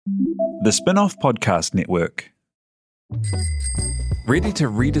The Spin-off Podcast Network. Ready to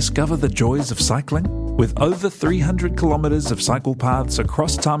rediscover the joys of cycling? With over 300 kilometres of cycle paths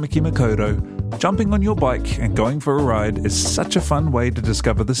across Tāmaki Makaurau, jumping on your bike and going for a ride is such a fun way to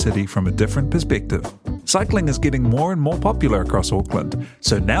discover the city from a different perspective. Cycling is getting more and more popular across Auckland,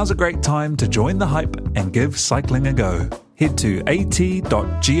 so now's a great time to join the hype and give cycling a go. Head to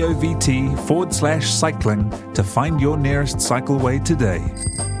at.govt/cycling to find your nearest cycleway today.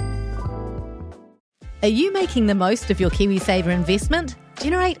 Are you making the most of your KiwiSaver investment?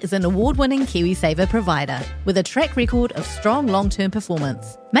 Generate is an award-winning KiwiSaver provider with a track record of strong long-term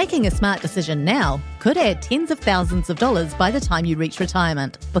performance. Making a smart decision now could add tens of thousands of dollars by the time you reach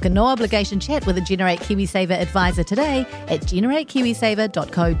retirement. Book a no-obligation chat with a Generate KiwiSaver advisor today at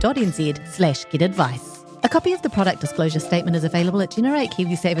generatekiwisaver.co.nz/get-advice. A copy of the product disclosure statement is available at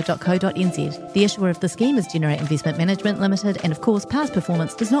generatekiwisaver.co.nz. The issuer of the scheme is Generate Investment Management Limited, and of course, past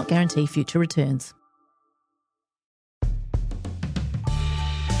performance does not guarantee future returns.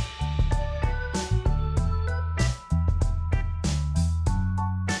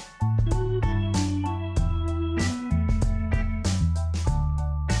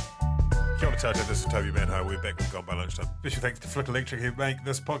 Tata, this is Toby Manhart. We're back with Gone by Lunchtime. Special thanks to Flick Electric who make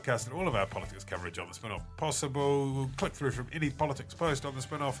this podcast and all of our politics coverage on the Spin-off possible. Click through from any politics post on the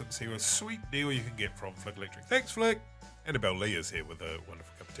Spin-off and see what a sweet deal you can get from Flick Electric. Thanks, Flick. Annabelle Lee is here with a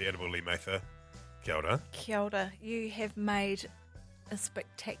wonderful cup of tea. Annabelle Lee Mather. Kia ora. Kia ora. You have made a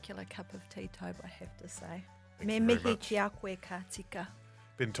spectacular cup of tea, Toby, I have to say. Me mihi kia koe ka tika.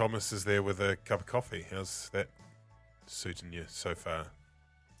 Ben Thomas is there with a cup of coffee. How's that suiting you so far,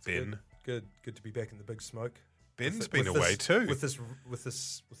 Ben? Good to be back in the big smoke. Ben's been away too. With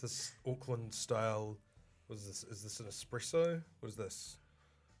this Auckland style. What is this? Is this an espresso? What is this?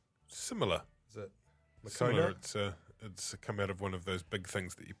 Similar. Is it Similar. Makona? It's come out of one of those big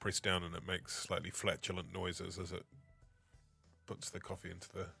things that you press down and it makes slightly flatulent noises as it puts the coffee into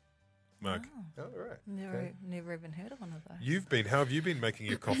the mug. Oh, right. Never even heard of one of those. How have you been making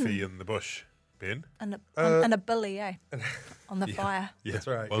your coffee in the bush, Ben? And a billy, eh? On the fire. Yeah, that's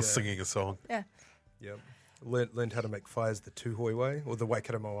right. While singing a song. Yeah. Yeah. Learned how to make fires the Tuhoi way or the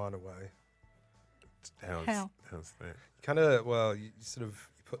Waikato Moana way. How's that? You sort of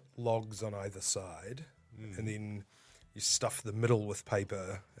put logs on either side and then you stuff the middle with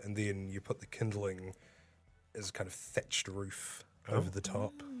paper and then you put the kindling as a kind of thatched roof over the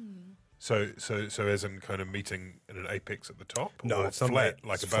top. So as in kind of meeting in an apex at the top? No, or it's not flat,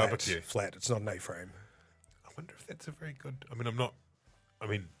 like a barbecue? Flat. It's not an A-frame. I wonder if that's a very good... I wouldn't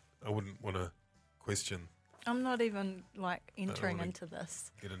want to question... I'm not even, entering into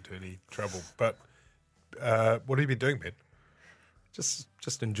this. Get into any trouble. But what have you been doing, Ben? Just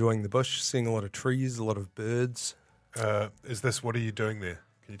enjoying the bush, seeing a lot of trees, a lot of birds. What are you doing there?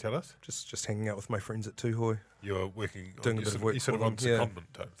 Can you tell us? Just hanging out with my friends at Tuhoi. You're working... Doing a bit of work. You're sort of on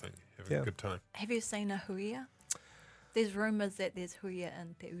secondment type thing. Having a good time. Have you seen a huia? There's rumours that there's huia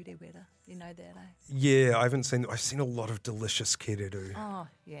in Te Urewera. You know that, eh? Yeah, I've seen a lot of delicious kereru. Oh,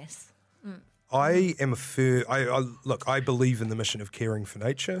 yes. I am I believe in the mission of caring for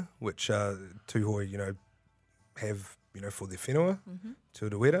nature, which Tuhoi, have, for their whenua, Te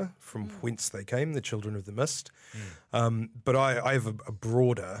Urewera, from whence they came, the children of the mist. But I have a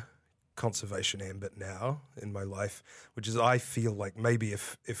broader conservation ambit now in my life, which is I feel like maybe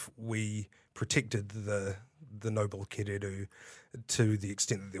if we protected the noble kereru to the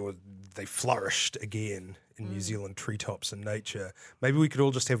extent that they flourished again in New Zealand treetops and nature, maybe we could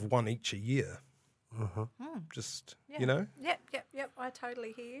all just have one each a year. Just, Yep, I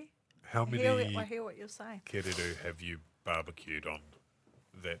totally hear you. How many I hear what you're saying. kereru have you barbecued on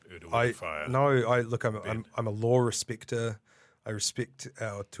that Urewera fire? I'm a law respecter. I respect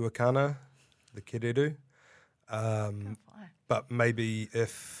our tuakana, the kereru. But maybe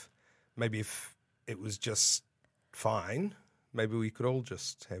if it was just fine, maybe we could all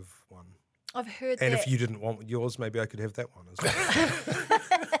just have one. I've heard and that. if you didn't want yours, maybe I could have that one as well.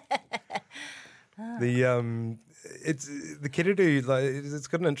 The kereru, it's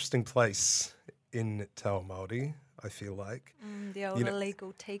got an interesting place in Te Ao Māori, I feel like. The old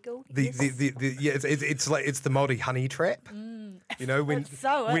illegal teagle. It's the Māori honey trap.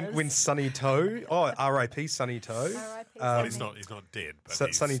 When Sunny Toe, R.I.P. Sunny Toe. He's not dead.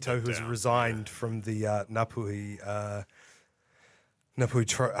 But Sunny Toe, who's resigned from the Ngāpuhi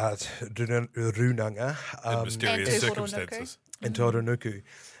runanga. In mysterious circumstances. In Tōrunuku.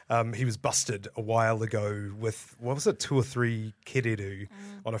 He was busted a while ago with, 2 or 3 kereru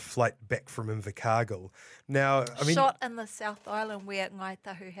on a flight back from Invercargill. Now, shot in the South Island where Ngāi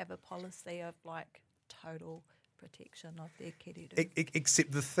Tahu have a policy of total protection of their kiriru.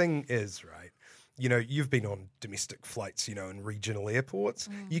 Except the thing is, right, you know, you've been on domestic flights, you know, in regional airports.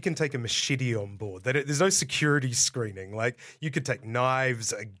 You can take a machete on board. There's no security screening. Like, you could take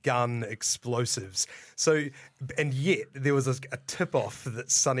knives, a gun, explosives. So, and yet there was a tip-off that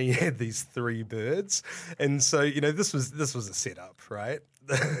Sonny had these 3 birds. And so, you know, this was a setup, right?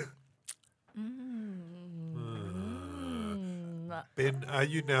 Ben, are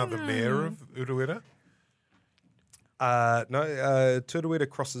you now the mayor of Urewera? No, Turewera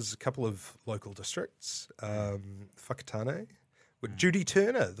crosses a couple of local districts. Whakatane, with Judy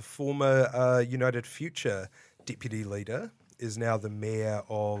Turner, the former United Future deputy leader, is now the mayor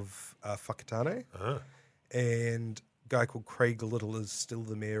of Whakatane. And a guy called Craig Little is still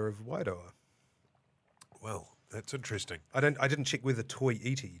the mayor of Wairoa. Well, that's interesting. I didn't check whether Toi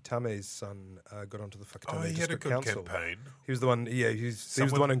Iti, Tame's son, got onto the Whakatane He had a District good Council. campaign. He was the one. Yeah, he was the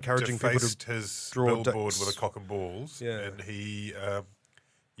one encouraging people defaced to his draw billboard dicks. with a cock and balls, Yeah. and he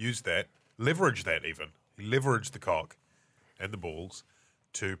used that, leveraged that even. He leveraged the cock and the balls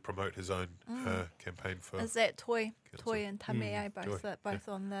to promote his own campaign for. Is that Toi Council. and Tamea Toi, both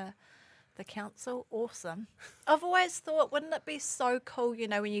on the council? Awesome. I've always thought, wouldn't it be so cool, you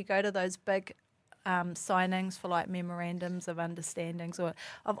know, when you go to those big signings for like memorandums of understandings, or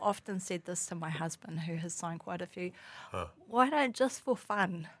I've often said this to my husband who has signed quite a few, why don't just for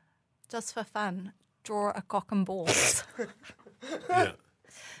fun, draw a cock and balls? Yeah.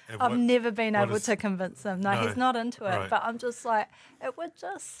 And I've what- never been what able is- to convince him. No, No, he's not into it. right. But I'm just like, it would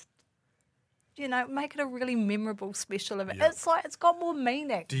just, you know, make it a really memorable special event. Yeah. It's like, it's got more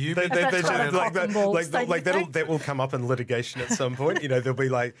meaning. Do you They, mean they, If they it's should, got a like, cock and balls, don't you think? that will come up in litigation at some point. You know, there'll be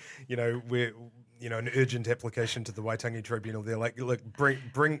like, you know, where, you know, an urgent application to the Waitangi Tribunal. They're like, look, bring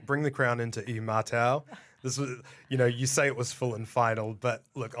the Crown into I Mātau. This was, you know, you say it was full and final, but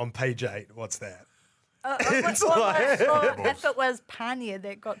look, on page 8, what's that? It's like- If it was Pania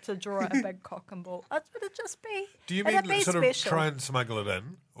that got to draw a big cock and ball, would it just be? Do you it'd mean be sort special. of try and smuggle it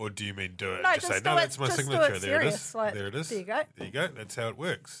in, or do you mean do it? No, just say, just no, do it- that's my just do signature. it There it is. serious, like, There it is. there you go. There you go. That's how it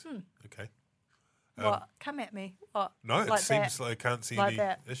works. Okay. What? Come at me. What? No, it Like seems that? like I can't see Like any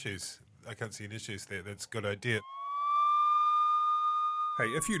that. issues. I can't see any issues there. That's a good idea. Hey,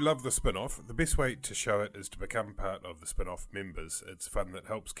 if you love the spin-off, the best way to show it is to become part of the spin-off members. It's fun that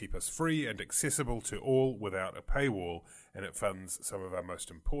helps keep us free and accessible to all without a paywall, and it funds some of our most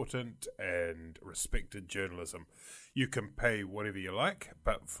important and respected journalism. You can pay whatever you like,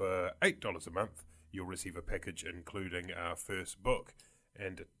 but for $8 a month, you'll receive a package including our first book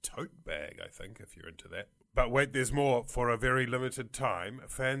and a tote bag, I think, if you're into that. But wait, there's more. For a very limited time,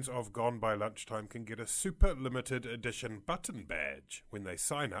 fans of Gone by Lunchtime can get a super limited edition button badge when they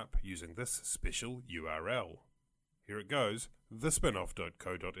sign up using this special URL. Here it goes,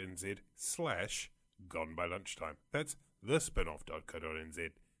 thespinoff.co.nz/Gone by Lunchtime. That's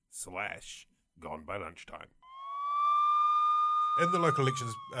thespinoff.co.nz/Gone by Lunchtime. In the local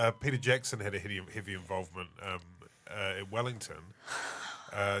elections, Peter Jackson had a heavy involvement in Wellington.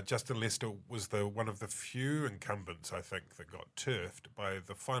 Justin Lester was one of the few incumbents, I think, that got turfed by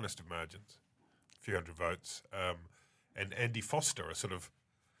the finest of margins, a few hundred votes. And Andy Foster,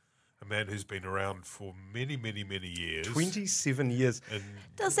 a man who's been around for many, many, many years. 27 years.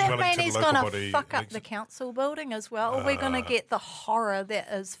 Does that mean he's going to fuck up election. the council building as well? Are we going to get the horror that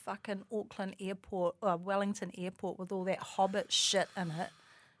is fucking Auckland Airport, or Wellington Airport, with all that hobbit shit in it?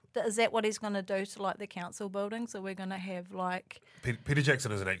 Is that what he's going to do to like the council buildings? Are we going to have like? Peter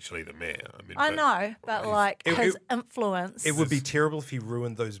Jackson isn't actually the mayor. I know, but like his influence. It would be terrible if he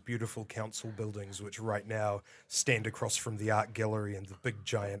ruined those beautiful council buildings, which right now stand across from the art gallery and the big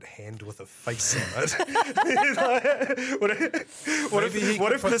giant hand with a face on it. What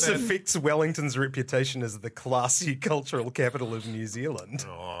if this affects Wellington's reputation as the classy cultural capital of New Zealand?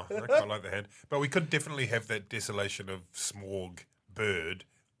 Oh, I quite like the hand. But we could definitely have that desolation of smorg bird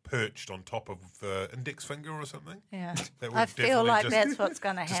perched on top of the index finger or something. Yeah, That would I feel definitely like just- that's what's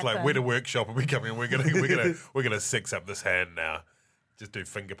going to Just happen. like we're the workshop and we come in, we're gonna sex up this hand now. Just do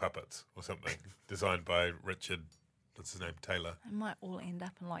finger puppets or something designed by Richard. What's his name? Taylor. It might all end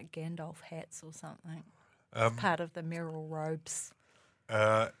up in like Gandalf hats or something. Part of the Merrill robes.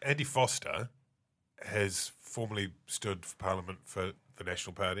 Andy Foster has formerly stood for Parliament for the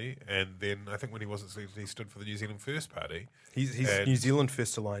National Party, and then I think when he wasn't selected, he stood for the New Zealand First Party. He's And- New Zealand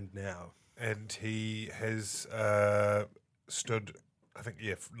first aligned now. And he has stood, I think,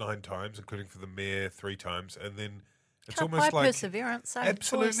 9 times, including for the mayor 3 times, and then it's Can't almost buy like perseverance. So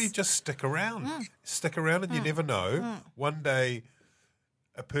absolutely choice. just stick around. Stick around, and you never know. One day,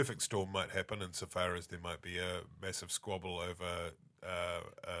 a perfect storm might happen, insofar as there might be a massive squabble over a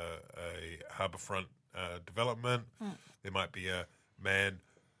harbourfront development. There might be a man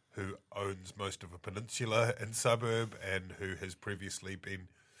who owns most of a peninsula and suburb and who has previously been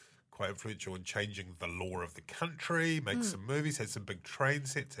quite influential in changing the law of the country, makes some movies, has some big train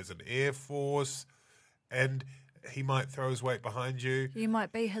sets, has an air force, and he might throw his weight behind you. You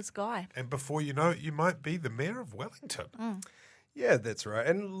might be his guy. And before you know it, you might be the mayor of Wellington. Yeah, that's right.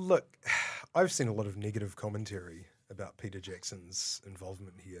 And look, I've seen a lot of negative commentary about Peter Jackson's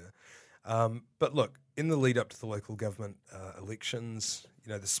involvement here. But look, in the lead up to the local government elections,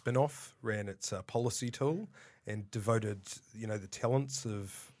 the spin-off ran its policy tool and devoted, the talents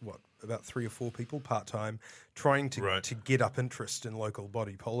of, about 3 or 4 people part-time trying to get up interest in local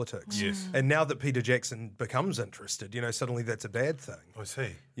body politics. Yes. And now that Peter Jackson becomes interested, suddenly that's a bad thing. I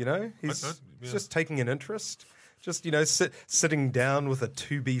see. He's just taking an interest. Just, sitting down with a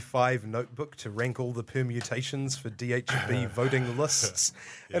 2B5 notebook to rank all the permutations for DHB voting lists.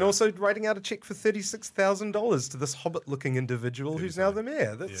 And also writing out a cheque for $36,000 to this hobbit-looking individual who's now the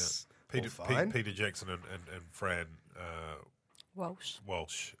mayor. That's fine. Peter Jackson and Fran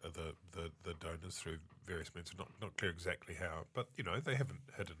Walsh are the donors through various means. Not clear exactly how, but, they haven't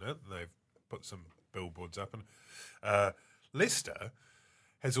hidden it. They've put some billboards up. And Leicester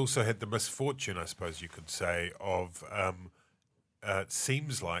has also had the misfortune, I suppose you could say, of it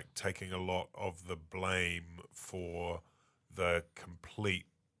seems like taking a lot of the blame for the complete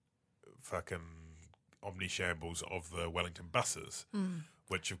fucking omnishambles of the Wellington buses,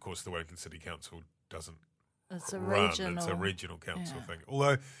 which, of course, the Wellington City Council doesn't run. It's a regional council thing.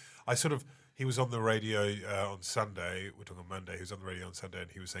 Although he was on the radio on Sunday, we're talking Monday, he was on the radio on Sunday, and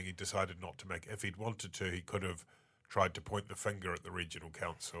he was saying he decided not to make, if he'd wanted to, he could have tried to point the finger at the regional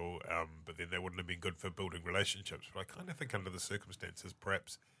council, but then that wouldn't have been good for building relationships. But I kind of think under the circumstances,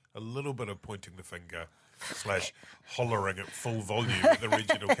 perhaps a little bit of pointing the finger / hollering at full volume at the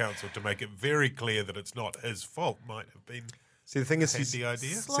regional council to make it very clear that it's not his fault might have been the thing is, the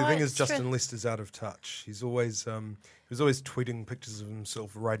idea. The thing is, Justin Lester's out of touch. He's always he was always tweeting pictures of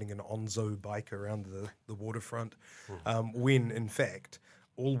himself riding an Onzo bike around the waterfront, when in fact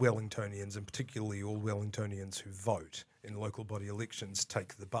all Wellingtonians, and particularly all Wellingtonians who vote in local body elections,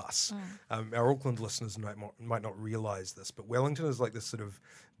 take the bus. Our Auckland listeners might not realise this, but Wellington is like this sort of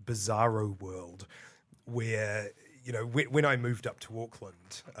bizarro world where, when I moved up to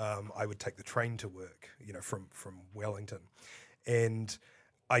Auckland, I would take the train to work, from Wellington. And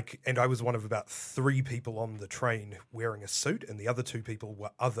I was one of about 3 people on the train wearing a suit, and the other 2 people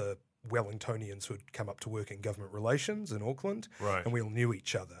were other Wellingtonians who had come up to work in government relations in Auckland, and we all knew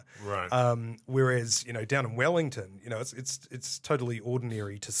each other. Whereas, down in Wellington, it's totally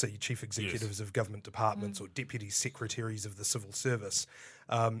ordinary to see chief executives of government departments or deputy secretaries of the civil service,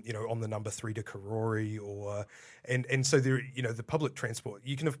 on the number 3 to Karori, and so there, the public transport,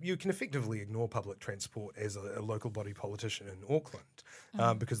 you can effectively ignore public transport as a local body politician in Auckland,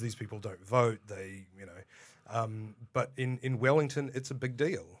 because these people don't vote. They, but in Wellington, it's a big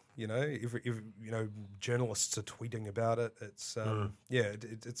deal. Journalists are tweeting about it. It's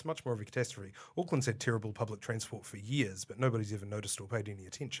it's much more of a catastrophe. Auckland's had terrible public transport for years, but nobody's ever noticed or paid any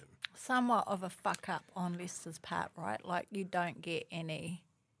attention. Somewhat of a fuck up on Leicester's part, right? Like, you don't get any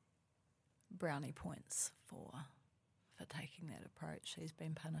brownie points for taking that approach. He's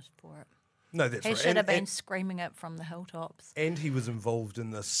been punished for it. No, that's right. He should have been screaming it from the hilltops. And he was involved in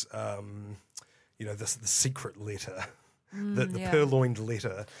this, the secret letter. The purloined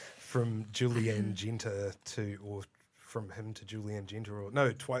letter from Julianne Genter from him to Julianne Genter,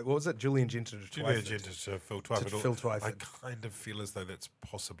 what was it? Julianne Genter to Julianne Genter to Phil Twyford. Phil Twyford. I kind of feel as though that's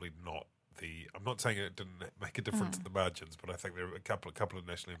possibly not I'm not saying it didn't make a difference at the margins, but I think there are a couple of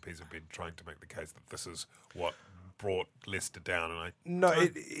national MPs have been trying to make the case that this is what brought Leicester down.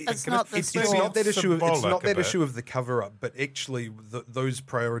 And it's not that issue. It's not that issue of the cover up, but actually those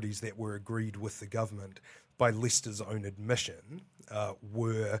priorities that were agreed with the government by Leicester's own admission,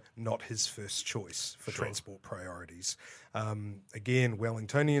 were not his first choice for transport priorities. Again,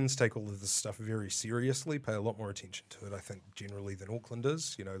 Wellingtonians take all of this stuff very seriously, pay a lot more attention to it, I think, generally than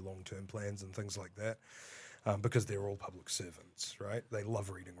Aucklanders, long-term plans and things like that. Because they're all public servants, right? They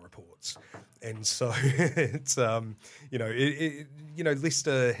love reading reports, and so it's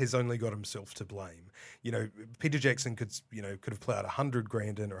Leicester has only got himself to blame. Peter Jackson could have ploughed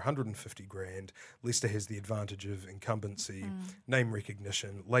 $100,000 in or $150,000. Leicester has the advantage of incumbency, name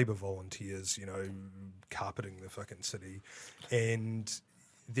recognition, Labour volunteers, carpeting the fucking city, and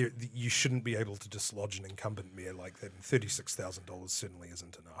you shouldn't be able to dislodge an incumbent mayor like that. And $36,000 certainly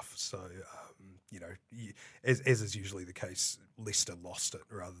isn't enough. So. as is usually the case, Leicester lost it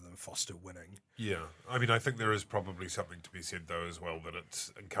rather than Foster winning. Yeah, I mean, I think there is probably something to be said, though, as well, that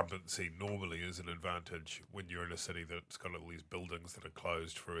its incumbency normally is an advantage when you're in a city that's got all these buildings that are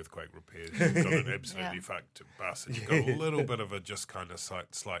closed for earthquake repairs. You've got an absolutely fucked bus, and you've got a little bit of a just kind of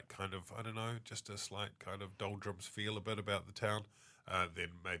slight kind of, I don't know, just a slight kind of doldrums feel a bit about the town. Then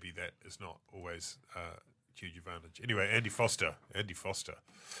maybe that is not always huge advantage. Anyway, Andy Foster.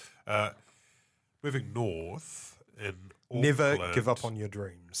 Moving north in Auckland, Never give up on your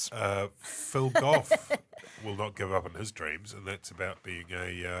dreams. Phil Goff will not give up on his dreams, and that's about being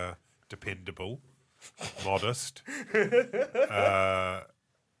a dependable, modest. He's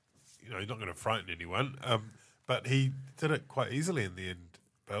not going to frighten anyone, but he did it quite easily in the end.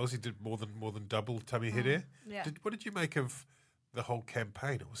 Bales, he did more than double Tami Here. Yeah. What did you make of the whole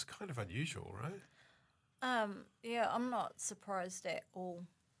campaign? It was kind of unusual, right? Yeah, I'm not surprised at all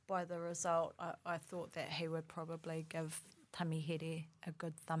by the result. I thought that he would probably give Tami Here a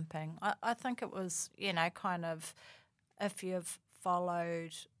good thumping. I think it was, kind of, if you've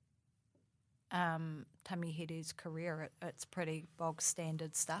followed Tami Here's career, it's pretty bog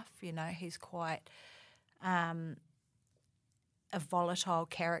standard stuff. He's quite a volatile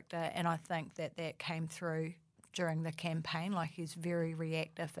character, and I think that came through during the campaign. Like, he's very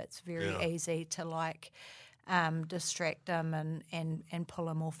reactive. It's very easy to distract him and pull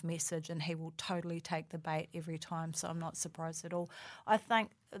him off message, and he will totally take the bait every time, so I'm not surprised at all. I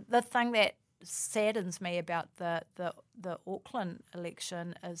think the thing that saddens me about the Auckland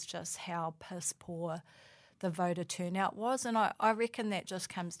election is just how piss poor the voter turnout was, and I reckon that just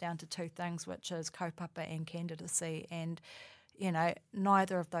comes down to two things, which is kaupapa and candidacy, and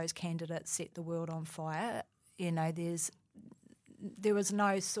neither of those candidates set the world on fire. There was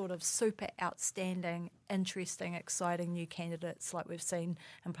no sort of super outstanding, interesting, exciting new candidates like we've seen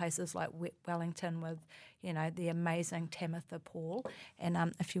in places like Wellington with, the amazing Tamitha Paul.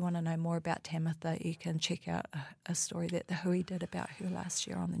 And if you want to know more about Tamitha, you can check out a story that the Hui did about her last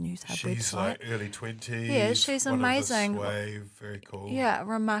year on the News Hub website. She's like early 20s. Yeah, she's amazing. Very cool. Yeah, a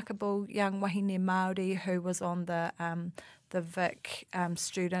remarkable young wahine Māori who was on the Vic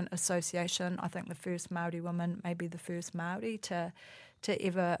Student Association. I think the first Māori woman, maybe the first Māori to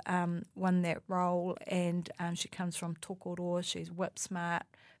ever win that role. And she comes from Tokoroa. She's whip smart,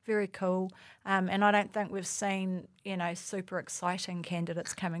 very cool. And I don't think we've seen, super exciting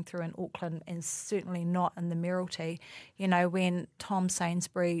candidates coming through in Auckland, and certainly not in the Mayoralty. When Tom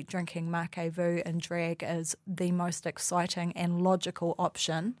Sainsbury drinking Make Vu in drag is the most exciting and logical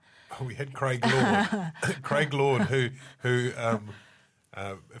option. Oh, we had Craig Lord. Craig Lord, who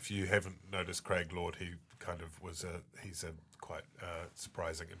if you haven't noticed Craig Lord, he kind of he's a quite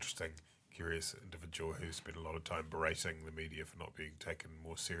surprising, interesting, curious individual who spent a lot of time berating the media for not being taken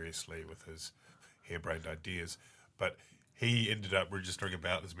more seriously with his harebrained ideas. But he ended up registering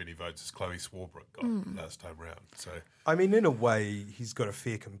about as many votes as Chloe Swarbrick got last time round. So, I mean, in a way, he's got a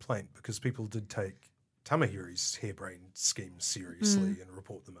fair complaint because people did take Tamahiri's harebrained schemes seriously and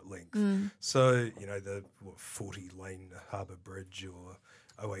report them at length. So, the 40-lane Harbour Bridge or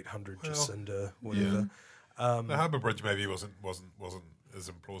 0800 Jacinda, whatever. Yeah. The Harbour Bridge maybe wasn't as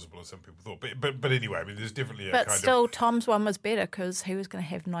implausible as some people thought. But anyway, I mean, there's definitely a but kind still, of... Tom's one was better because he was going to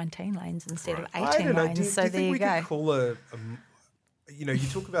have 19 lanes instead of 18 lanes. Do you so think there you we go. Could call you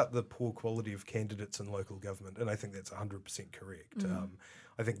talk about the poor quality of candidates in local government, and I think that's 100% correct.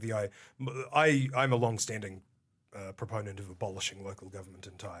 I think I'm a long-standing proponent of abolishing local government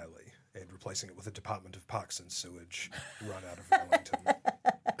entirely and replacing it with a Department of Parks and Sewage run out of Wellington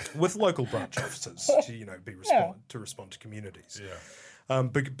with local branch officers to respond to communities. Yeah.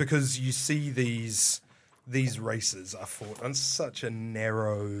 Because you see these races are fought on such a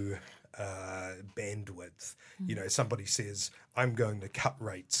narrow bandwidth. Somebody says, I'm going to cut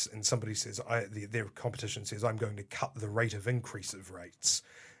rates, and somebody says, their competition says, I'm going to cut the rate of increase of rates.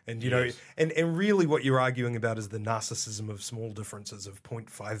 And, and really what you're arguing about is the narcissism of small differences of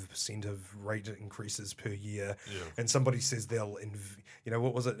 0.5% of rate increases per year. Yeah. And somebody says they'll,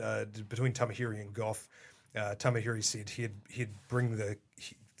 what was it, between Tamahiri and Goff, Tamahiri said he'd bring the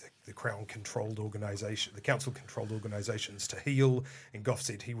Crown-controlled organisation, the council-controlled organisations to heel, and Goff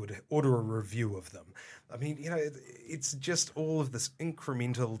said he would order a review of them. I mean, it's just all of this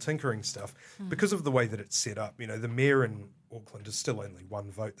incremental tinkering stuff because of the way that it's set up. The mayor in Auckland is still only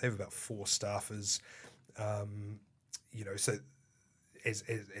one vote. They have about 4 staffers. So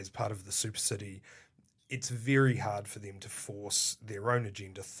as part of the super city, it's very hard for them to force their own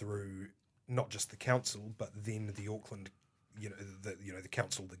agenda through not just the council, but then the Auckland the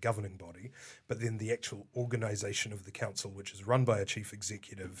council, the governing body, but then the actual organisation of the council, which is run by a chief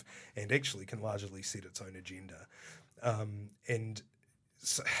executive and actually can largely set its own agenda. And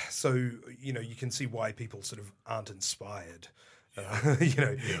so you can see why people sort of aren't inspired,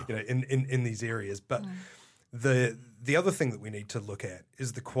 in these areas. But the other thing that we need to look at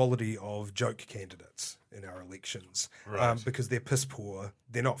is the quality of joke candidates in our elections, because they're piss poor,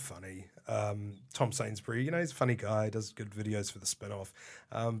 they're not funny. Tom Sainsbury, he's a funny guy, does good videos for the spin-off,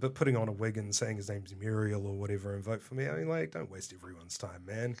 but putting on a wig and saying his name's Muriel or whatever and vote for me, don't waste everyone's time,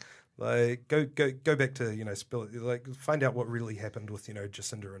 man. Like, go back to, find out what really happened with,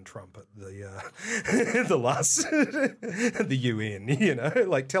 Jacinda and Trump at the the last, the UN,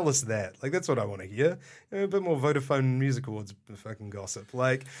 tell us that. That's what I want to hear. A bit more Vodafone Music Awards fucking gossip.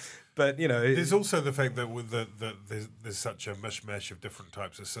 But, there's also the fact that there's such a mishmash of different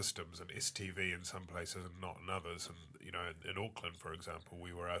types of systems, and STV in some places and not in others. And, in Auckland, for example,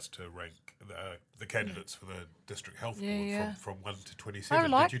 we were asked to rank the candidates for the district health board from 1 to 27. I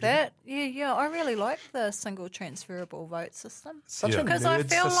like that. Yeah, I really like the single transferable vote system. Such a because nerd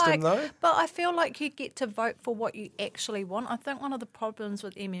system, though. But I feel like you get to vote for what you actually want. I think one of the problems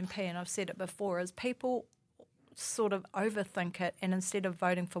with MMP, and I've said it before, is people sort of overthink it, and instead of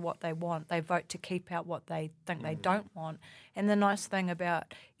voting for what they want, they vote to keep out what they think they don't want. And the nice thing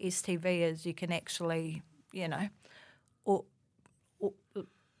about STV is you can actually,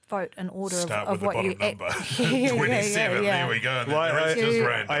 vote in order of what you... Number. 27, there we go.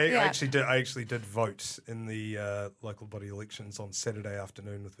 I actually did vote in the local body elections on Saturday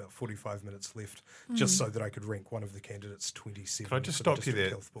afternoon with about 45 minutes left, just so that I could rank one of the candidates 27. Can I just stop you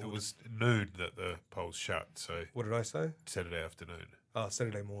there? It was noon that the polls shut, so... What did I say? Saturday afternoon. Oh,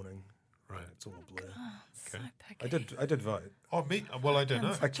 Saturday morning. Right. It's all a blur. So I picky. did vote. Oh, me? Well, I don't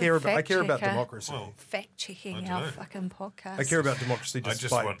know. I care about democracy. Well, Fact-checking our fucking podcast. I care about democracy I just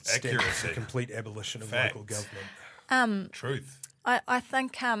despite want accuracy. the complete abolition of Facts. local government. Truth. I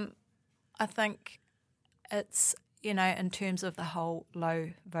think it's, in terms of the whole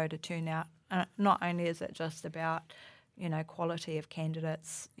low voter turnout, not only is it just about, quality of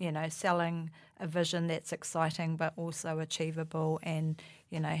candidates, selling a vision that's exciting but also achievable and,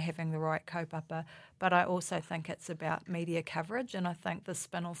 having the right kaupapa. But I also think it's about media coverage, and I think the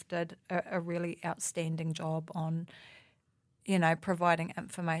spin-off did a really outstanding job on, providing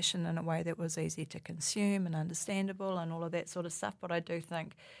information in a way that was easy to consume and understandable and all of that sort of stuff. But I do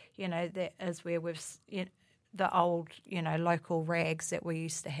think, that is where we've... the old, local rags that we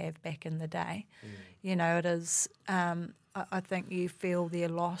used to have back in the day. It is, I think you feel their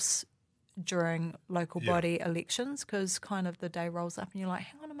loss during local body elections, because kind of the day rolls up and you're like,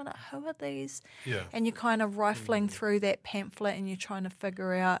 hang on a minute, who are these? Yeah. And you're kind of rifling through that pamphlet and you're trying to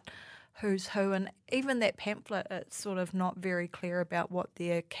figure out who's who, and even that pamphlet, it's sort of not very clear about what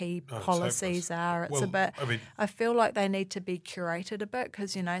their key policies are. It's I feel like they need to be curated a bit,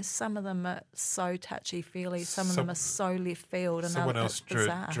 because some of them are so touchy-feely, some of them are so left field, and someone else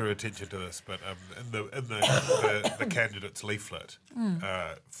bizarre. drew attention to this, but in the candidates leaflet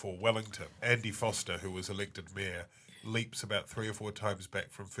for Wellington, Andy Foster, who was elected mayor, leaps about 3 or 4 times back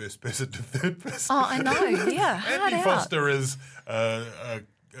from first person to third person. Oh, I know, yeah. Andy Foster is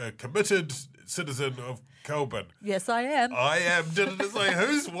a committed citizen of Colburn. Yes, I am. I am. It's like,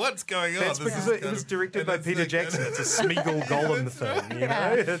 what's going on? That's because it was directed by Peter Jackson. It's a Smeagol Gollum thing,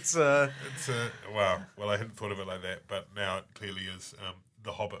 It's wow. Well, I hadn't thought of it like that, but now it clearly is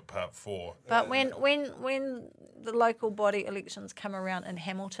The Hobbit Part 4. But when the local body elections come around and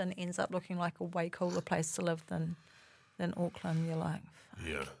Hamilton ends up looking like a way cooler place to live than Auckland, you're like...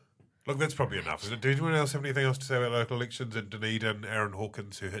 Yeah. Look, that's probably enough. Did anyone else have anything else to say about local elections? In Dunedin, Aaron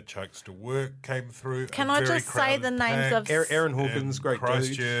Hawkins, who hitchhikes to work, came through. Can I just say the names of... Aaron Hawkins, great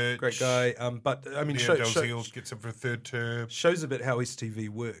dude, great guy. But, I mean... gets him for a third term. Shows a bit how STV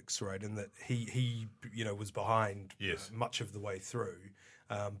works, right, in that he was behind much of the way through.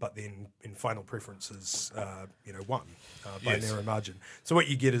 But then in final preferences, won by a narrow margin. So what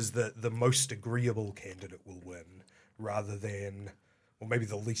you get is the most agreeable candidate will win, rather than... or maybe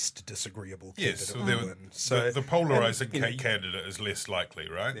the least disagreeable candidate will win. So the polarising candidate is less likely,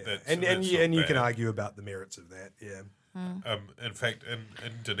 right? Yeah. You can argue about the merits of that, in fact, in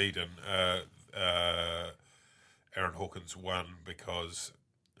Dunedin, Aaron Hawkins won because...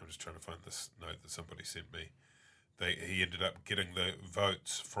 I'm just trying to find this note that somebody sent me. He ended up getting the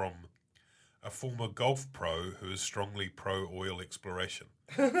votes from a former golf pro who is strongly pro-oil exploration.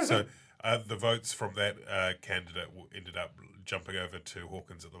 So the votes from that candidate ended up jumping over to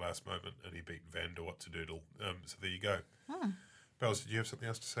Hawkins at the last moment, and he beat Van Dort to Doodle. So there you go. Bells, did you have something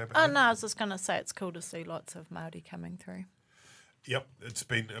else to say about that? No, I was just going to say it's cool to see lots of Māori coming through. Yep, it's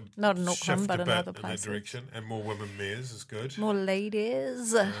been Not in Auckland, shift but a in bit other in that places. direction, and more women mayors is good. More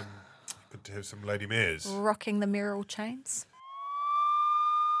ladies Good to have some lady mayors. rocking the mayoral chains.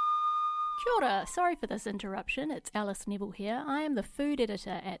 Kia ora. Sorry for this interruption. It's Alice Neville here. I am the food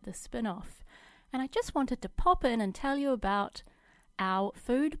editor at The Spin-Off, and I just wanted to pop in and tell you about our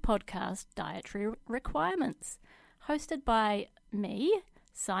food podcast, Dietary Requirements, hosted by me,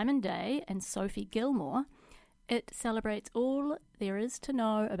 Simon Day, and Sophie Gilmore. It celebrates all there is to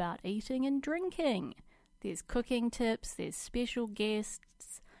know about eating and drinking. There's cooking tips, there's special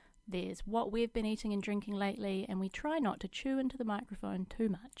guests, there's what we've been eating and drinking lately, and we try not to chew into the microphone too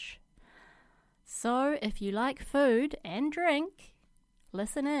much. So if you like food and drink,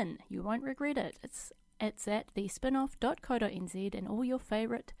 listen in. You won't regret it. It's at thespinoff.co.nz and all your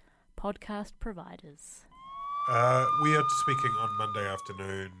favourite podcast providers. We are speaking on Monday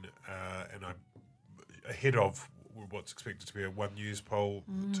afternoon, and I'm ahead of what's expected to be a One News poll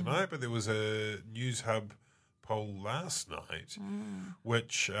tonight, but there was a News Hub poll last night,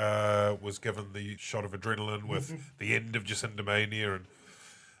 which was given the shot of adrenaline with the end of Jacinda Mania, and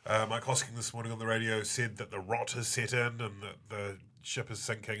Mike Hosking this morning on the radio said that the rot has set in and that the ship is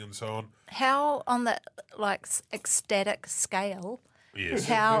sinking and so on. How, on the ecstatic scale, Yes.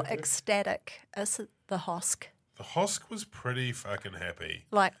 how ecstatic is the Hosk? The Hosk was pretty fucking happy.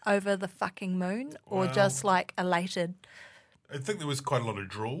 Like over the fucking moon, or just like elated? I think there was quite a lot of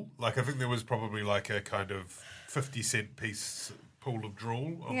drool. Like, I think there was probably like a kind of 50-cent piece pool of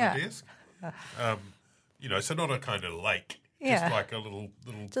drool on Yeah. the desk. So not a kind of lake. Yeah. Just like a little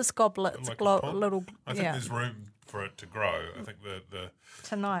Just goblets, like a pond. little. I think there's room for it to grow. I think the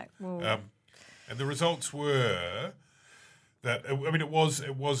Tonight, we'll and the results were that it was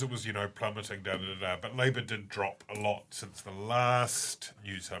plummeting but Labour did drop a lot since the last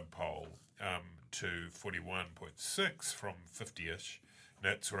News Hub poll to 41.6 from 50ish.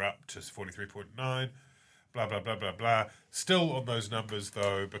 Nets were up to 43.9. Blah blah blah blah blah. Still on those numbers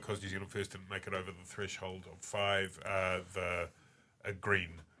though, because New Zealand First didn't make it over the threshold of 5. A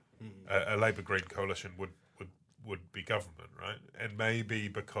Labour Green coalition would be government, right? And maybe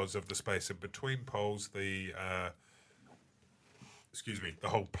because of the space in between polls, the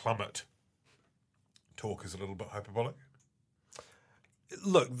whole plummet talk is a little bit hyperbolic.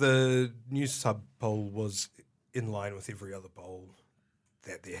 Look, the News Hub poll was in line with every other poll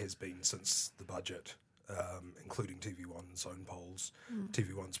that there has been since the budget, including TV1's own polls,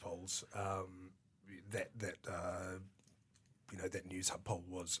 TV1's polls. That News Hub poll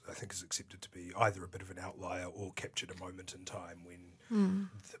was, I think, is accepted to be either a bit of an outlier or captured a moment in time when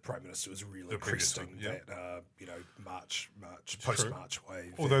the Prime Minister was really cresting that, March post-March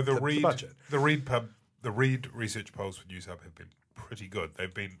wave. Although the budget. the Reid research polls for News Hub have been pretty good.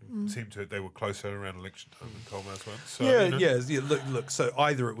 They've been they were closer around election time than Coleman's one. So, Look. So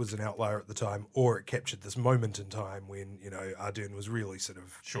either it was an outlier at the time, or it captured this moment in time when Ardern was really sort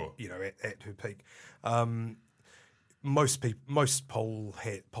of at her peak. Most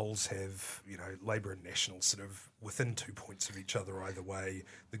polls have Labour and National sort of within 2 points of each other either way.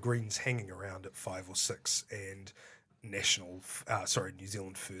 The Greens hanging around at 5 or 6, and New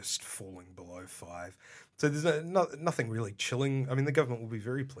Zealand First falling below 5. So there's nothing really chilling. I mean, the government will be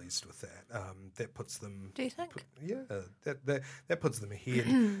very pleased with that. That puts them. Do you think? That puts them ahead.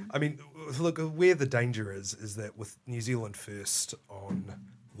 I mean, look, where the danger is that with New Zealand First on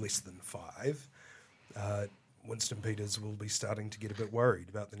less than 5. Winston Peters will be starting to get a bit worried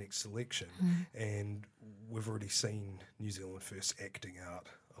about the next election. And we've already seen New Zealand First acting out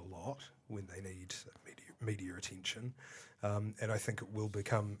a lot when they need media attention. And I think it will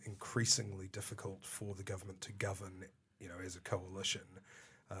become increasingly difficult for the government to govern, as a coalition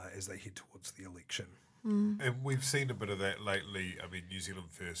as they head towards the election. and we've seen a bit of that lately. I mean, New Zealand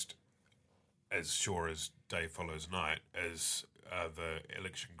First, as sure as day follows night, as the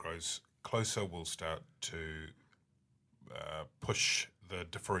election grows closer, will start to push the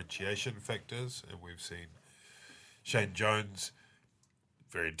differentiation factors, and we've seen Shane Jones,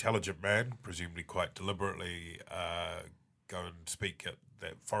 very intelligent man, presumably quite deliberately, go and speak at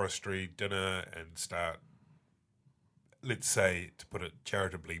that forestry dinner and start, let's say, to put it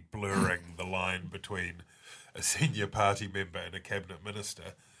charitably, blurring the line between a senior party member and a cabinet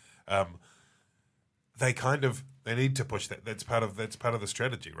minister. They need to push that. That's part of the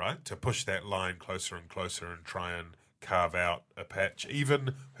strategy, right? To push that line closer and closer and try and carve out a patch.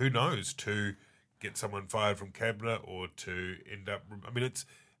 Even, who knows, to get someone fired from cabinet or to end up. I mean, it's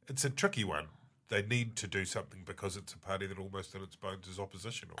a tricky one. They need to do something because it's a party that almost in its bones is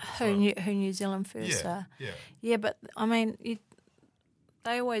oppositional. Who New Zealand First are. Yeah. Yeah, but I mean,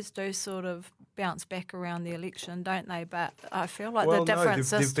 they always do sort of bounce back around the election, don't they? But I feel like Well, the difference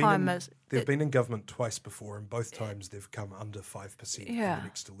this time is... They've been in government twice before, and both times they've come under 5% in the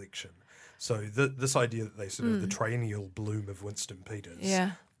next election. So this idea that they sort of the triennial bloom of Winston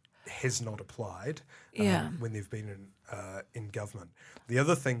Peters has not applied when they've been in government. The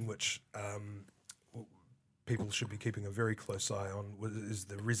other thing which people should be keeping a very close eye on is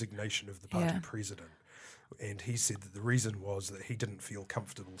the resignation of the party president. And he said that the reason was that he didn't feel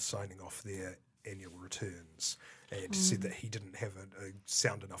comfortable signing off their annual returns, and said that he didn't have a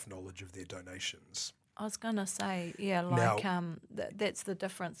sound enough knowledge of their donations. I was going to say, that's the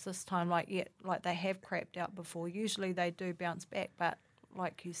difference this time. Like they have crapped out before. Usually they do bounce back, but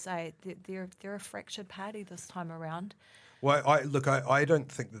like you say, they're a fractured party this time around. Well, I don't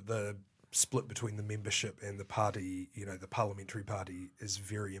think that the split between the membership and the party, the parliamentary party, is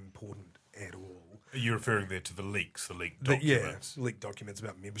very important at all. Are you referring there to the leaked documents? Leaked documents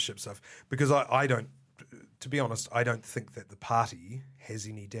about membership stuff. Because I don't, to be honest, I don't think that the party has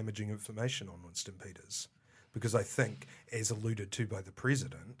any damaging information on Winston Peters. Because I think, as alluded to by the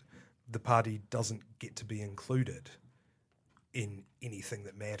president, the party doesn't get to be included in anything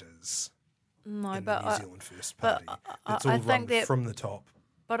that matters in the New Zealand First Party. It's all run from the top.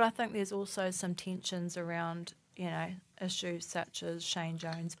 But I think there's also some tensions around, issues such as Shane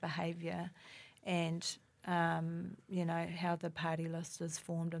Jones' behaviour and, how the party list is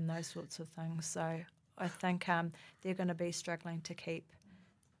formed and those sorts of things. So I think they're going to be struggling to keep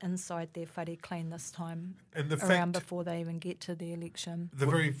inside their whare clean this time before they even get to the election. The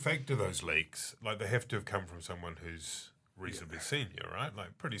very fact of those leaks, they have to have come from someone who's reasonably senior, right?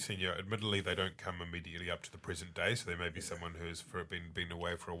 Pretty senior. Admittedly, they don't come immediately up to the present day, so there may be someone who's been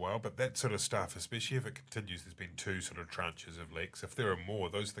away for a while. But that sort of stuff, especially if it continues, there's been 2 sort of tranches of leaks. If there are more,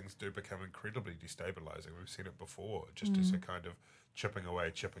 those things do become incredibly destabilising. We've seen it before, just as a kind of chipping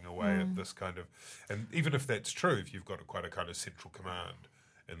away at this kind of... And even if that's true, if you've got quite a kind of central command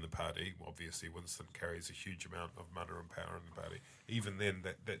in the party, obviously Winston carries a huge amount of money and power in the party. Even then,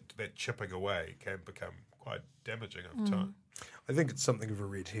 that chipping away can become quite damaging over time. I think it's something of a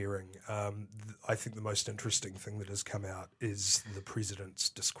red herring. I think the most interesting thing that has come out is the president's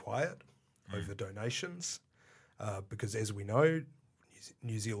disquiet over donations, because as we know,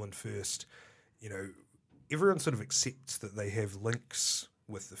 New Zealand First, everyone sort of accepts that they have links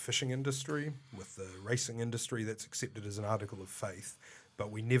with the fishing industry, with the racing industry. That's accepted as an article of faith,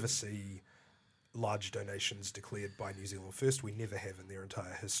 but we never see large donations declared by New Zealand First. We never have in their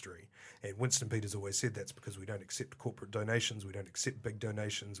entire history. And Winston Peters always said that's because we don't accept corporate donations, we don't accept big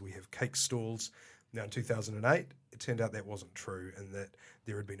donations, we have cake stalls. Now in 2008, it turned out that wasn't true, and that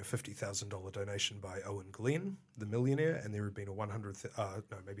there had been a $50,000 donation by Owen Glenn, the millionaire, and there had been a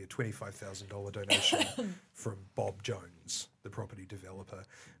 $25,000 donation from Bob Jones, the property developer.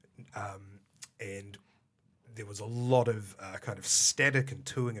 And there was a lot of kind of static and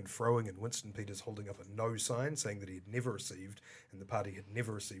toing and froing, and Winston Peters holding up a no sign saying that he had never received, and the party had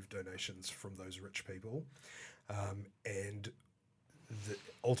never received donations from those rich people.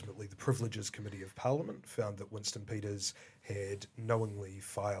 Ultimately, the Privileges Committee of Parliament found that Winston Peters had knowingly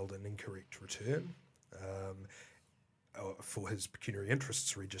filed an incorrect return for his pecuniary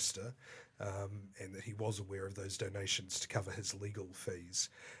interests register, and that he was aware of those donations to cover his legal fees.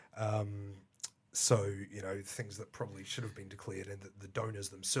 So, things that probably should have been declared and that the donors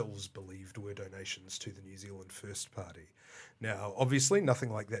themselves believed were donations to the New Zealand First Party. Now, obviously,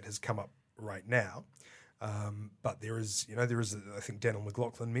 nothing like that has come up right now. But there is, I think Daniel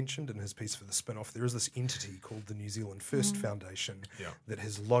McLaughlin mentioned in his piece for the spin-off, there is this entity called the New Zealand First Foundation that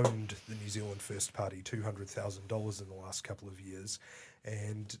has loaned the New Zealand First Party $200,000 in the last couple of years.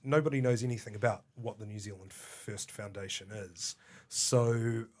 And nobody knows anything about what the New Zealand First Foundation is.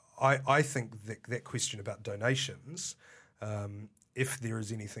 So I think that question about donations, if there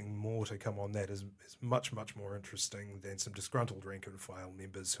is anything more to come on that, is much, much more interesting than some disgruntled rank and file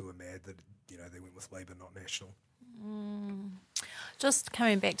members who are mad that they went with Labour, not National. Just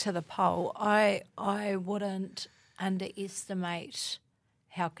coming back to the poll, I wouldn't underestimate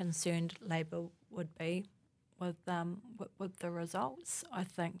how concerned Labour would be with the results. I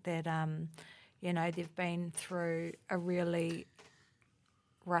think that they've been through a really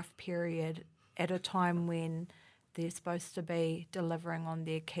rough period at a time when they're supposed to be delivering on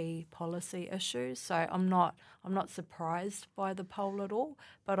their key policy issues. So I'm not surprised by the poll at all,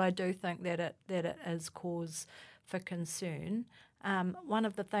 but I do think that it is cause for concern. One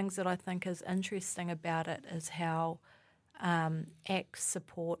of the things that I think is interesting about it is how ACT's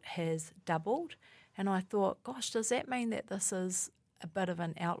support has doubled, and I thought, gosh, does that mean that this is a bit of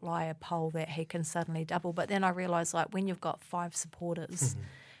an outlier poll that he can suddenly double? But then I realised, when you've got 5 supporters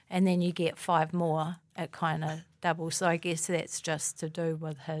and then you get 5 more, it kind of doubles. So I guess that's just to do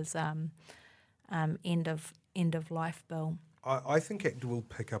with his end of life bill. I think ACT will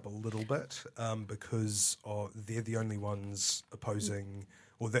pick up a little bit because they're the only ones opposing,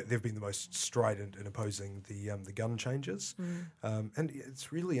 or they've been the most strident in opposing the gun changes. And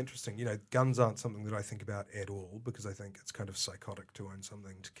it's really interesting. You know, guns aren't something that I think about at all because I think it's kind of psychotic to own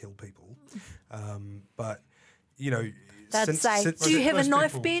something to kill people. But, you know... They'd say, do you have a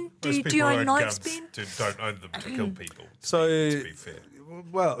knife, Ben? Do you own knives, Ben? Don't own them to kill people, to be fair.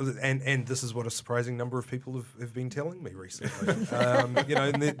 Well, and this is what a surprising number of people have been telling me recently. You know,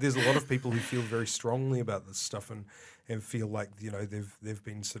 and there's a lot of people who feel very strongly about this stuff and feel like, you know, they've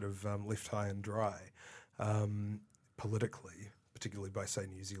been sort of left high and dry politically, particularly by, say,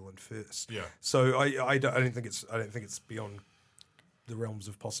 New Zealand First. Yeah. So I don't think it's beyond the realms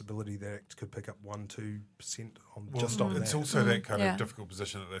of possibility that ACT could pick up 1-2% on that. It's also that kind of difficult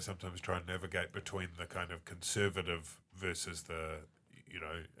position that they sometimes try and navigate between the kind of conservative versus the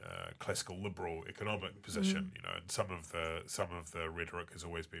classical liberal economic position. You know, and some of the rhetoric has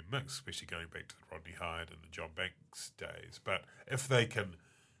always been mixed, especially going back to the Rodney Hyde and the John Banks days. But if they can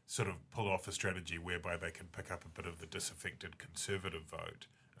sort of pull off a strategy whereby they can pick up a bit of the disaffected conservative vote,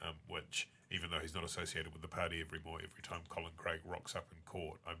 which, even though he's not associated with the party every time Colin Craig rocks up in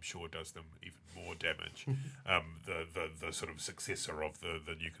court, I'm sure does them even more damage. The sort of successor of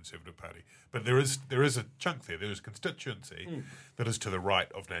the new Conservative Party, but there is a chunk there. There is constituency that is to the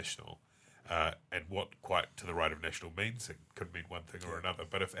right of National, and what quite to the right of National means, it could mean one thing or another.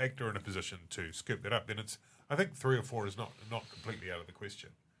 But if ACT are in a position to scoop that up, then I think 3 or 4 is not completely out of the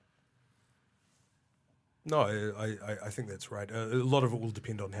question. No, I think that's right. A lot of it will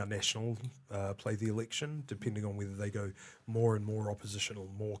depend on how National play the election, depending on whether they go more and more oppositional,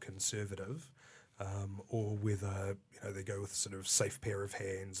 more conservative, or whether they go with sort of safe pair of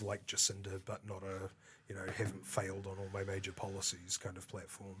hands like Jacinda, but not haven't failed on all my major policies kind of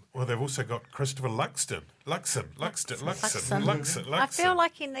platform. Well, they've also got Christopher Luxon. I feel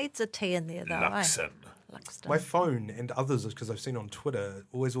like he needs a T in there, though. Luxon. My phone and others, because I've seen on Twitter,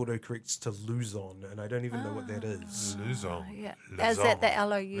 always autocorrects to Luzon, and I don't even know what that is. Luzon. Yeah. Luzon. Is that the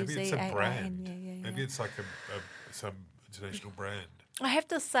L-O-U-Z-A-N? Maybe it's a brand. Yeah. Maybe it's like some international brand. I have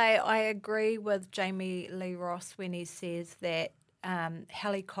to say I agree with Jamie Lee Ross when he says that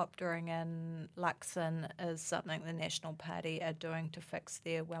helicoptering in Luxon is something the National Party are doing to fix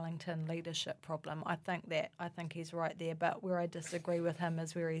their Wellington leadership problem. I think he's right there, but where I disagree with him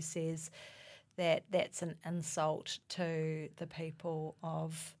is where he says that that's an insult to the people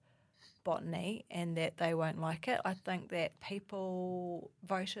of Botany and that they won't like it. I think that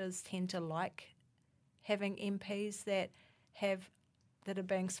voters tend to like having MPs that are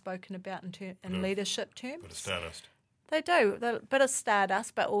being spoken about in leadership terms. Bit of stardust. They do. A bit of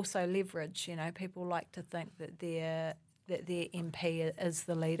stardust, but also leverage. You know, people like to think that their MP is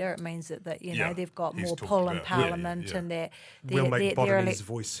the leader. It means that they've got more pull in Parliament and that we'll make Botany's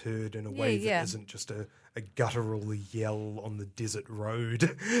voice heard in a way that isn't just a guttural yell on the desert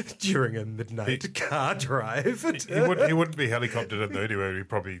road during a midnight car drive. He wouldn't be helicoptered in there anyway. He'd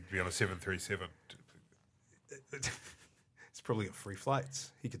probably be on a 737. It's probably got free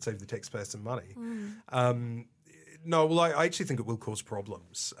flights. He could save the taxpayer some money. No, well, I actually think it will cause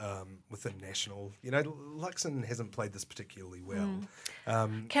problems within National. You know, Luxon hasn't played this particularly well.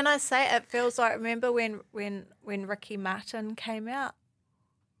 Can I say it feels like, remember when Ricky Martin came out?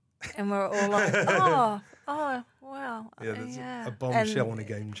 And we're all like, oh, wow. Yeah, that's a bombshell and a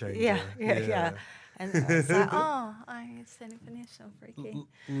game changer. Yeah. And it's like, I'm standing for National, freaky.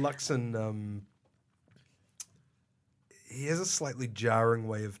 Luxon... he has a slightly jarring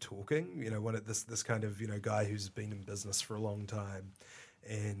way of talking, this kind of, guy who's been in business for a long time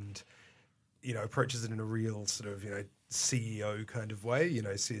and, approaches it in a real sort of, CEO kind of way,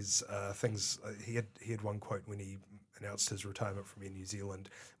 says things. He had one quote when he announced his retirement from Air New Zealand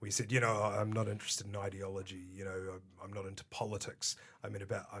where he said, I'm not interested in ideology, I'm not into politics. I'm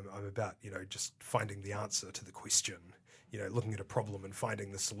about, just finding the answer to the question. Looking at a problem and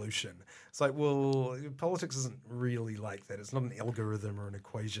finding the solution. It's like, well, politics isn't really like that. It's not an algorithm or an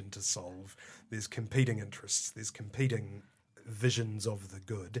equation to solve. There's competing interests. There's competing visions of the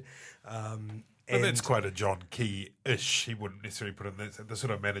good. But that's quite a John Key-ish. He wouldn't necessarily put in the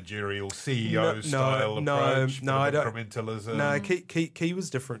sort of managerial CEO style approach. No, I don't. Incrementalism. No, Key was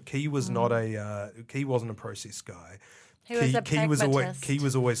different. Key was Key wasn't a process guy. He was a pragmatist. Key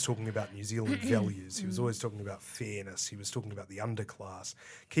was always talking about New Zealand values. He was always talking about fairness. He was talking about the underclass.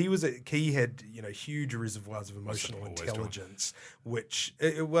 Key had huge reservoirs of emotional intelligence, which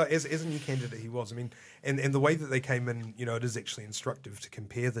as a new candidate he was. I mean, and the way that they came in, it is actually instructive to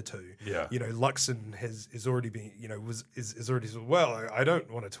compare the two. Yeah. Luxon has already been is already said, well, I don't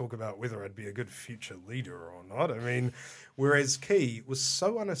want to talk about whether I'd be a good future leader or not. I mean, whereas Key was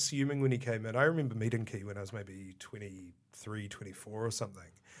so unassuming when he came in. I remember meeting Key when I was maybe 23, 24 or something.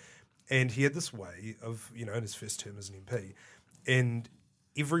 And he had this way of, in his first term as an MP. And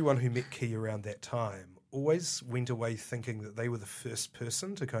everyone who met Key around that time always went away thinking that they were the first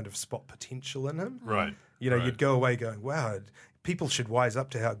person to kind of spot potential in him. Right. You'd go away going, wow, people should wise up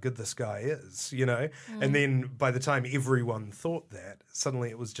to how good this guy is, And then by the time everyone thought that, suddenly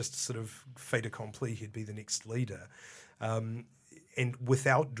it was just sort of fait accompli, he'd be the next leader. And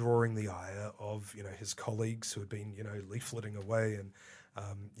without drawing the ire of, his colleagues who had been, leafleting away and,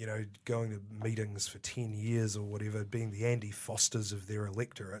 going to meetings for 10 years or whatever, being the Andy Fosters of their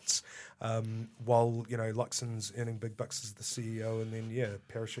electorates, while, Luxon's earning big bucks as the CEO and then,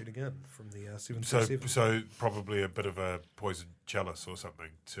 parachuting in from the 747. So probably a bit of a poison chalice or something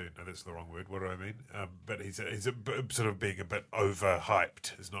too. No, that's the wrong word. What do I mean? But he's sort of being a bit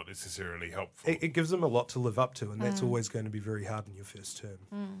overhyped is not necessarily helpful. It gives him a lot to live up to, and that's always going to be very hard in your first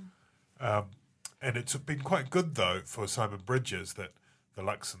term. And it's been quite good, though, for Simon Bridges that the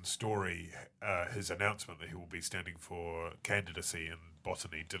Luxon story, his announcement that he will be standing for candidacy in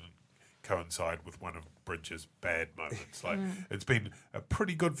botany didn't coincide with one of Bridges' bad moments. It's been a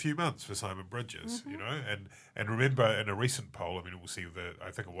pretty good few months for Simon Bridges, and remember in a recent poll, I mean, we'll see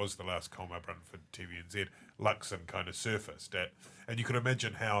I think it was the last Colmar run for TVNZ, Luxon kind of surfaced and you can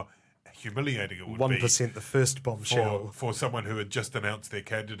imagine how humiliating it would 1% be 1% the first bombshell for someone who had just announced their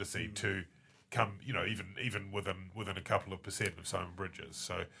candidacy to come, even within a couple of percent of Simon Bridges.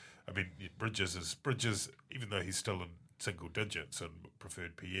 So, I mean, Bridges, even though he's still in single digits and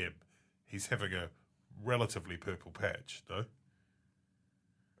preferred PM, he's having a relatively purple patch, no?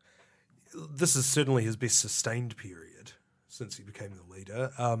 This is certainly his best sustained period since he became the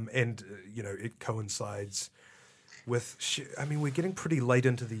leader, and it coincides with. We're getting pretty late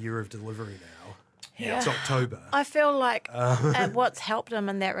into the year of delivery now. Yeah. It's October. I feel like what's helped him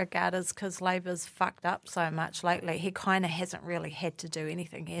in that regard is because Labour's fucked up so much lately. He kind of hasn't really had to do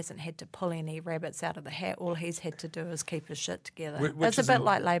anything. He hasn't had to pull any rabbits out of the hat. All he's had to do is keep his shit together. It's a bit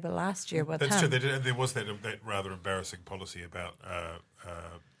like Labour last year with him. That's true. There was that rather embarrassing policy about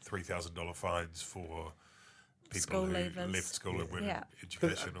 $3,000 fines for people who left school and went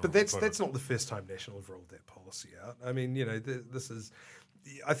education. But that's not the first time National have rolled that policy out. I mean, this is.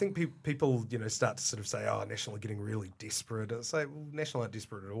 I think people, start to sort of say, "Oh, National are getting really desperate." It's like, well, National aren't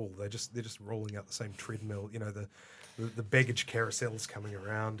desperate at all. They're just rolling out the same treadmill. The baggage carousel's coming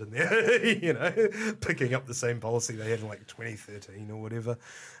around, and they're picking up the same policy they had in like 2013 or whatever.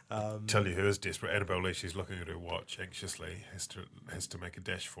 Tell you who is desperate. Annabelle Lee, she's looking at her watch anxiously. Has to make a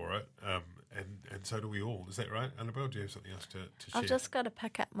dash for it, and so do we all. Is that right, Annabelle? Do you have something else to share? I've just got to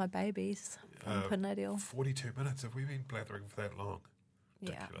pick up my babies from Pinedale. 42 minutes. Have we been blathering for that long?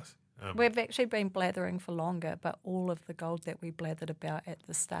 Ridiculous. Yeah. We've actually been blathering for longer, but all of the gold that we blathered about at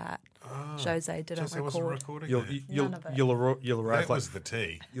the start, Jose didn't record. Wasn't recording You'll arrive that was the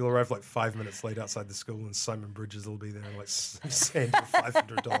tea. You'll arrive like 5 minutes late outside the school, and Simon Bridges will be there and send a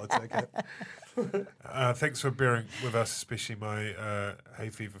 $500 ticket. Thanks for bearing with us, especially my hay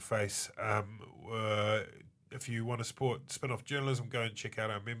fever face. If you want to support Spin-Off Journalism, go and check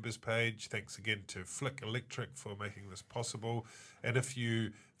out our members page. Thanks again to Flick Electric for making this possible. And if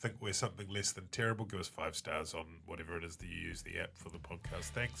you think we're something less than terrible, give us 5 stars on whatever it is that you use the app for the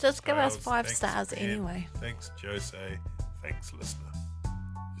podcast. Thanks. Just give us 5 stars anyway. Thanks, Jose. Thanks, listener.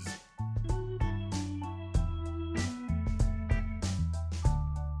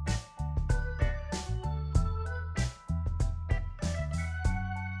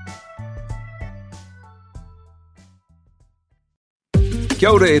 Kia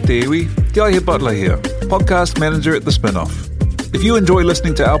ora e te iwi, Te Aihe Butler here, podcast manager at The Spin-Off. If you enjoy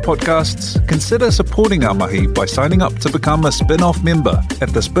listening to our podcasts, consider supporting our mahi by signing up to become a Spin-Off member at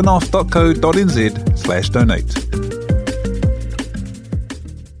thespinoff.co.nz/donate.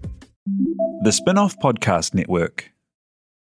 The Spin-Off Podcast Network.